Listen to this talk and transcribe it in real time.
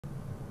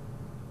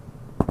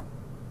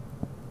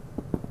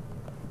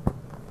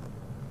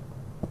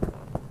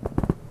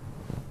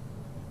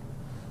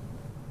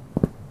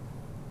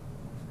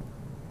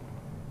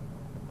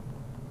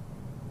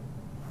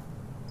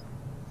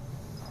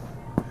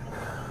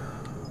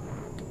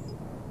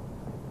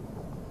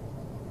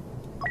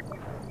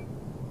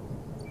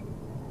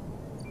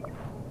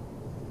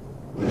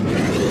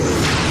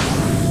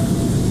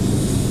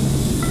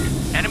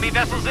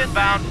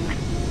inbound.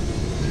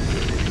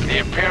 The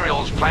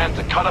Imperials plan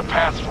to cut a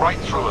path right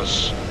through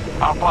us.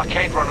 Our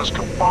blockade runners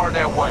can bar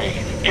their way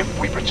if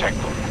we protect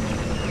them.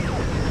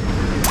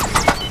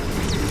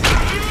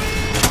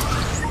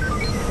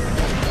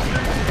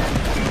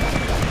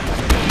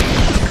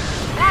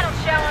 That'll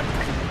show them.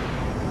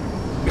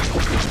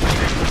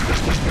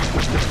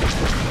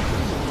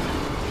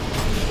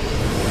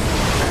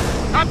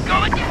 I'm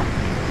going!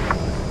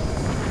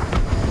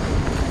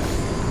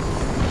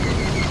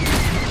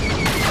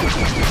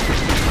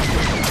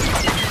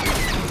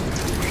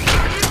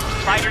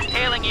 Fighter's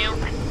tailing you.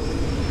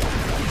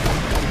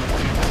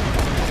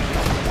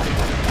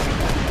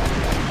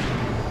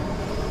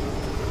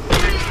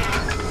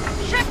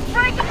 Ship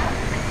breaking!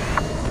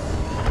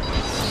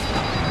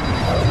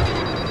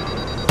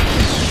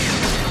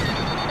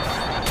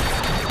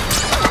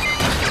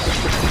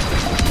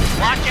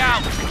 Watch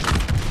out!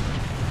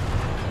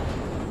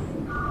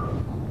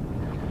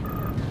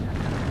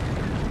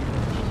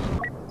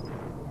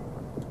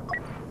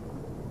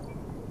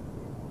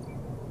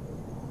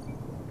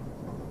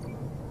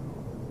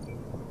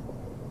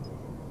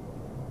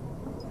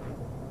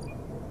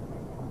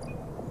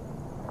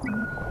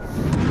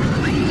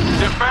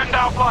 Defend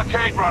our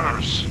blockade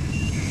runners!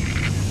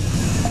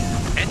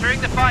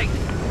 Entering the fight.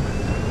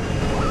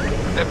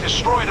 They've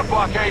destroyed a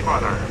blockade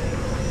runner.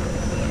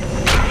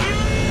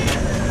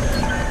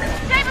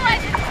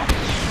 Stabilize it!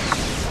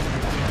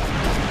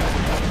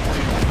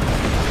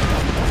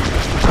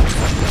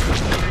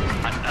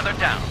 Another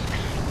down.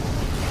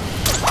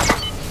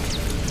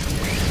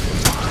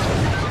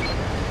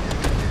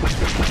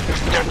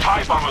 Their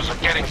TIE bombers are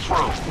getting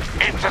through.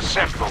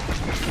 Intercept them.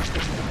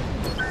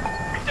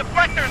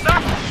 Deflectors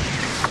up!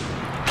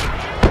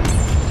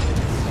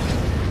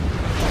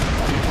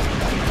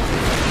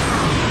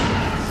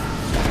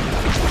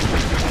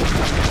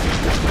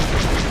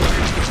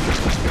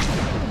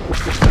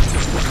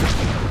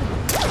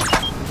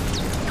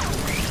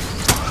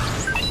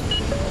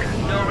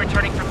 No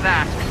returning from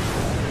that.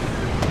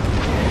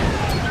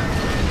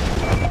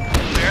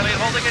 Barely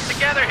holding it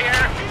together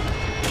here.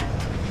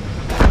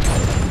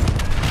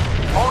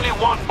 Only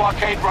one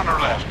blockade runner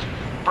left.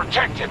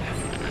 Protected.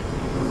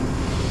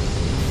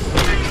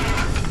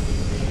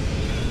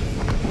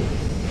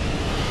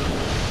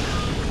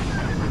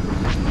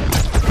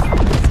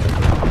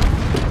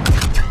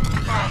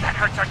 Oh, that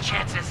hurts our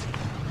chances.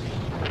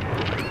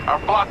 Our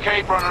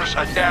blockade runners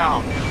are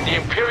down. The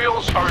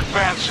Imperials are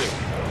advancing.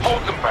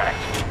 Hold them back.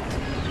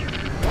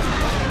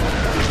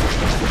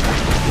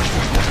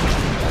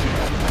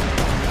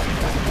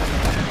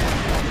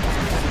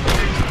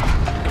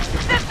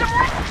 System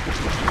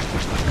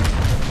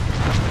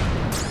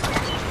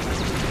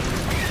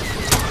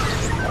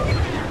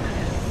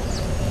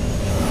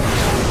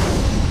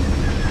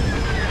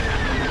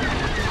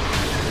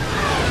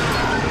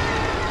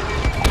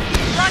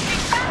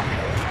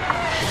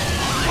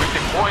We've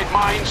deployed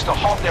mines to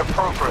halt their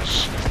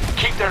progress.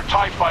 Keep their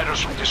TIE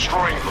fighters from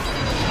destroying them.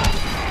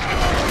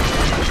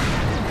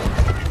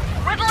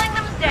 whittling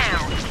them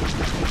down.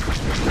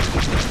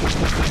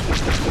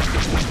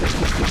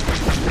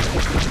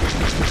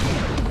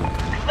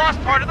 We've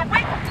lost part of the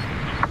wing.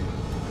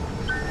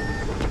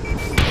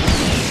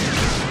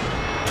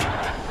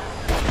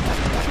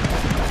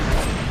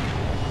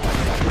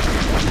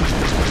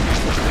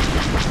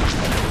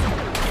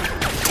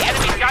 The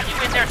enemy's got you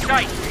in their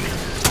sights.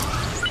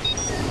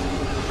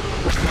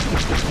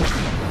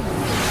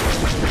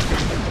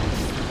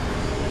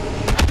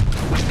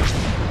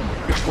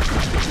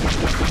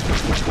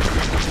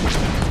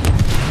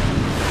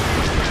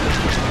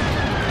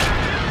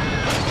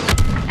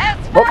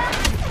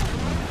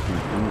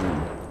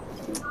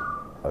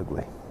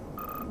 Ugly.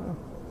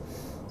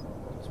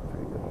 That's a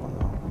pretty good one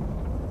though.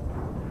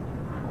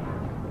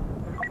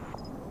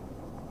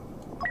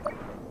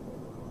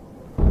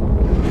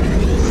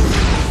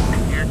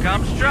 Here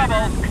comes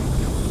trouble.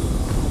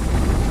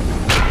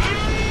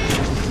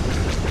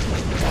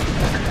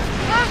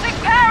 Losing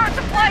power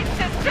supply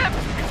system!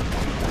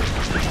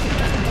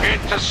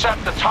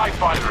 Intercept the TIE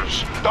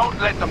fighters. Don't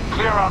let them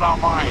clear out our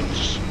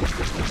mines.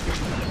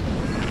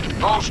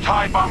 Those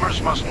TIE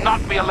bombers must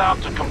not be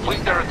allowed to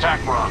complete their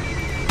attack run.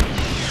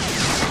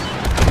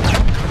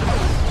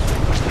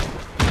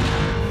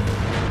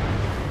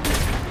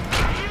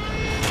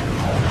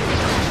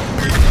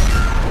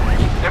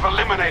 They've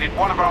eliminated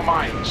one of our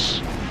mines.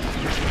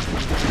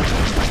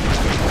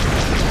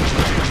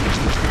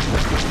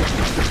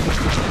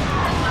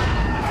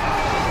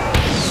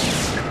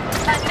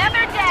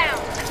 Another down!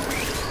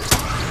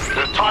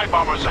 The TIE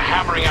bombers are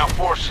hammering our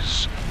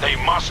forces. They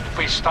must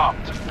be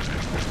stopped.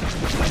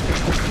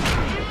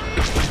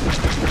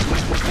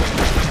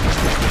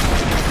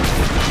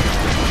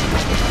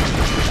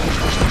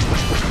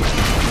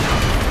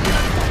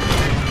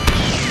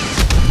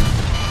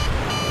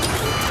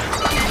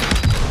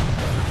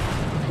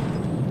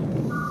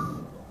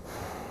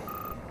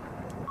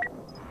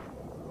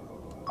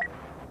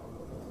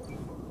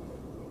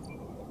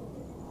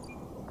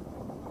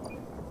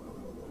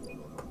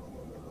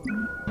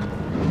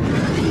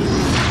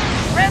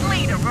 Red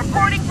leader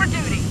reporting for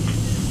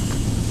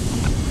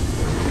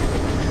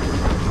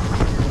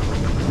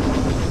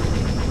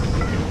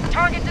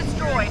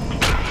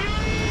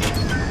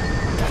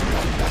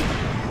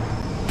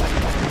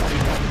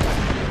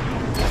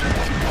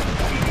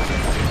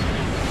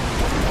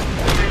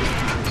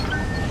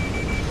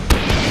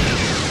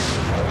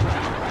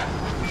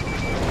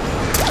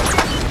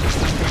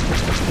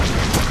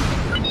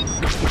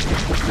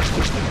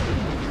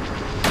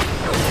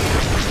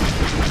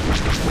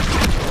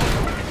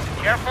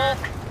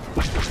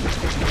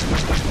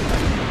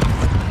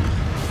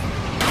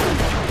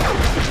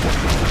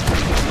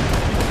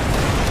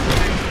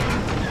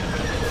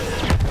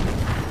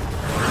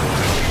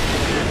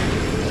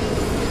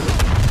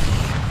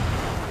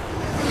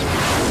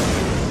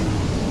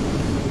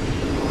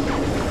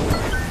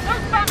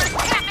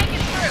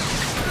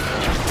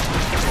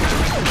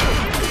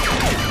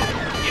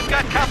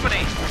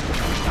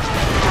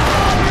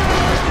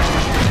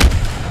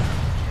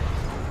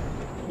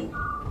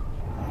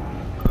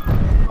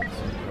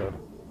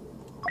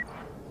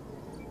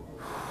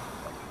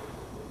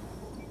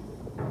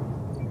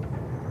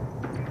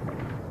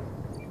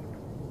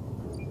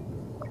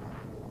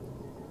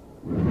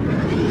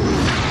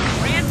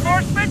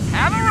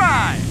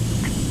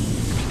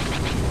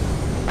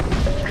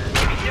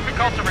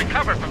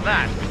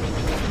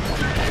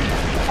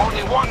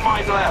one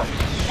mine left.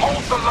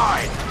 Hold the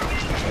line.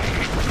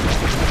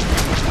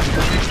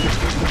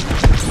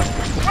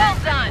 Well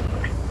done.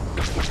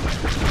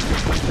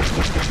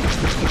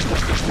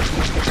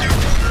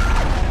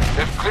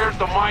 They've cleared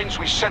the mines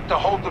we set to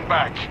hold them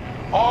back.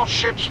 All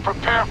ships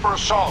prepare for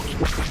assault.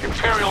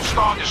 Imperial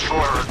Star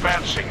Destroyer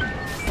advancing.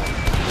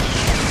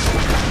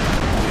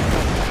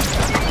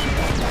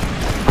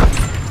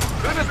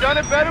 Couldn't have done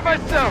it better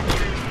myself.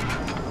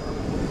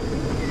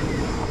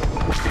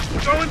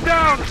 Going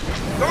down!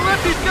 Don't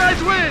let these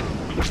guys win!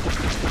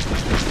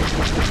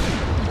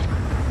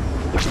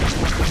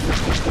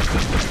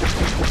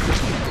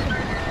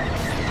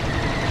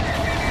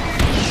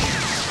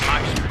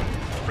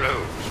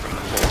 Flows from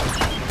the fort.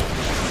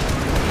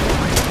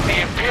 The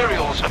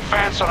Imperials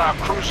advance on our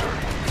cruiser.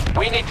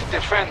 We need to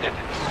defend it.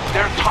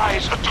 Their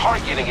ties are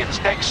targeting its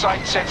deck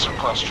side sensor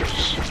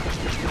clusters.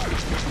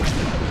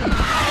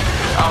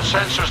 Our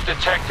sensors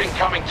detect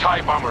incoming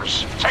TIE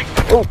bombers. Take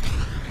them. Oh.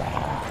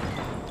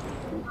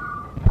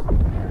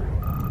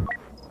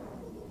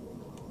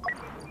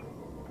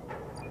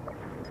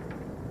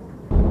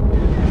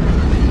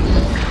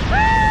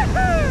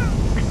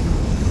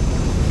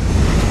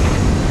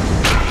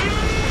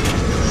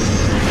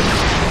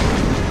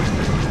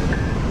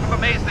 I'm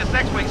amazed this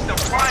X-Wing's still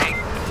flying.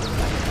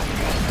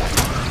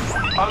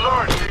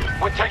 Alert!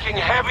 We're taking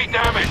heavy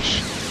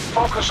damage.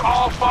 Focus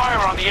all fire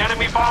on the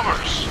enemy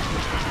bombers.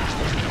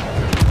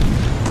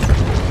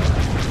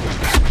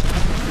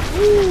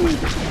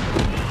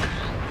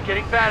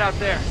 Getting bad out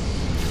there.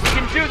 We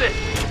can do this!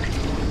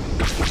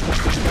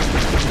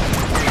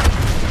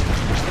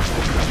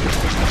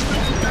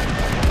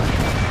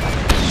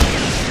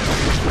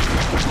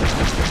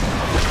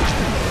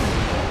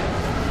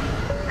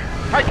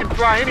 I can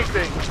fly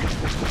anything!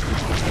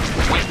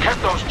 We've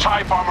kept those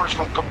TIE bombers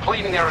from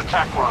completing their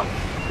attack run.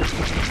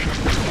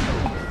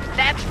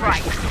 That's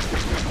right.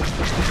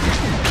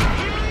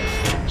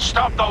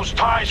 Stop those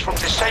TIEs from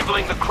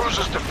disabling the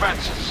cruiser's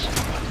defenses.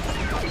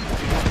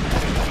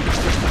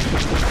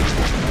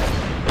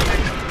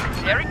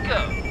 There it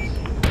goes.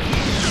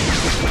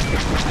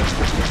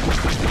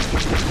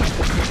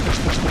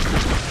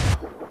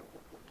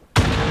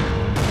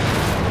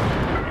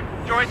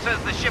 Droid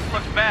says the ship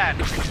looks bad.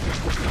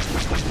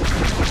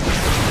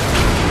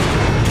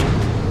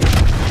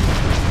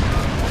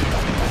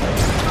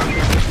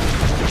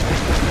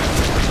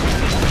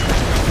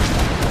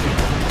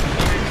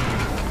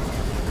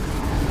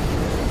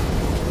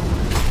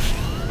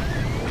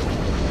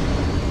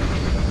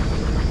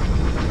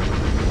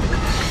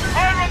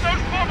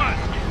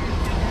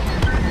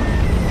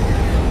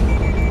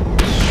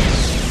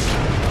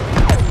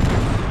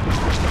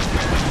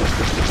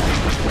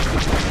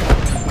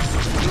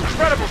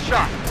 Incredible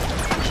shot!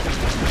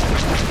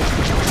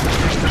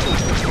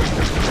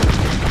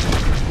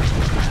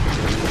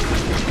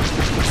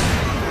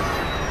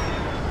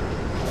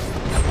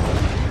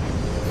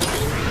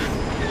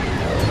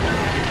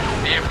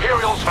 The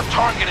Imperials are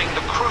targeting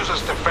the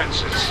cruiser's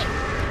defenses.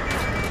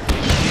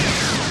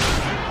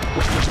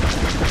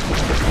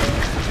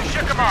 You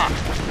shook him off.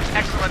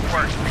 Excellent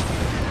work.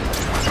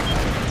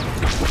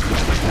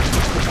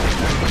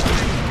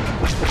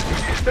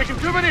 Taking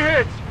too many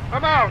hits!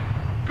 I'm out!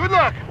 Good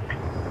luck!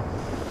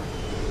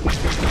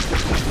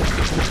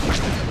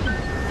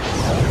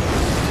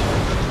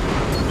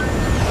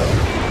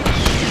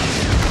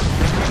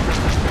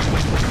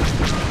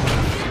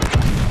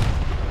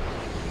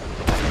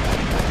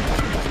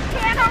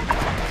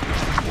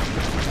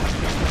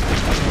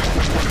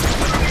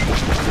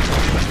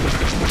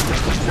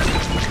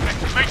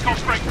 Make or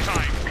break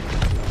time.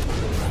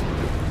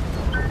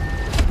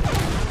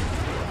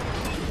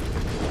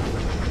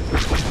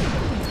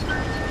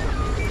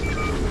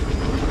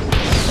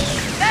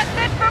 That's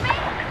it for me.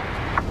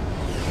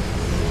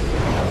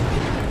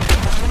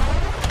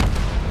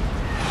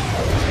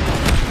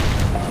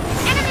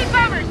 Enemy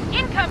bombers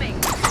incoming.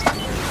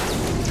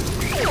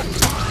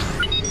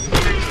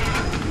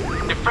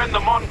 Defend the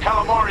Mon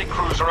Calamari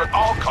cruiser at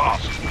all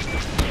costs.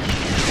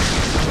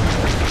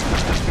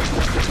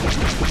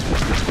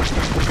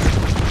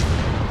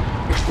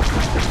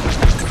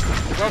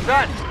 Well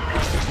done!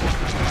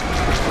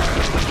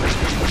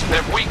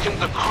 They've weakened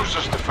the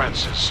cruiser's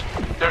defenses.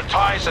 Their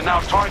TIEs are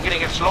now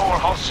targeting its lower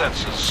hull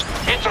sensors.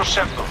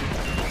 Intercept them.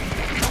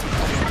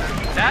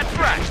 That's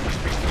right.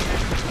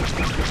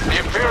 The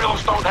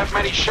Imperials don't have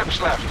many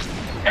ships left.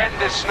 End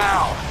this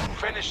now.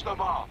 Finish them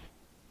off.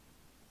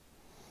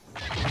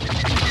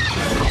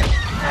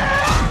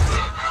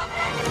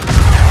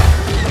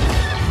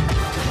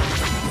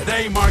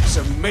 Today marks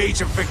a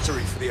major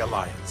victory for the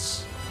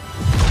Alliance.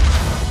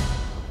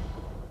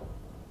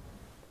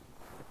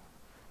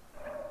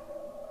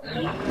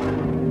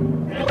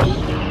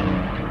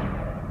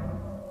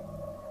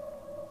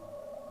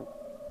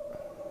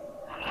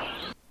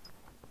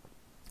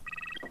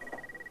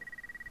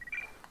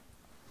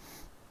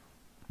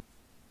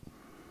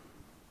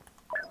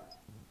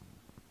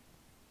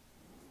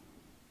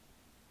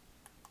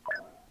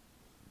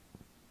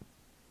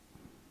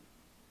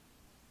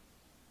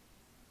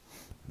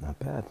 Not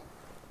bad.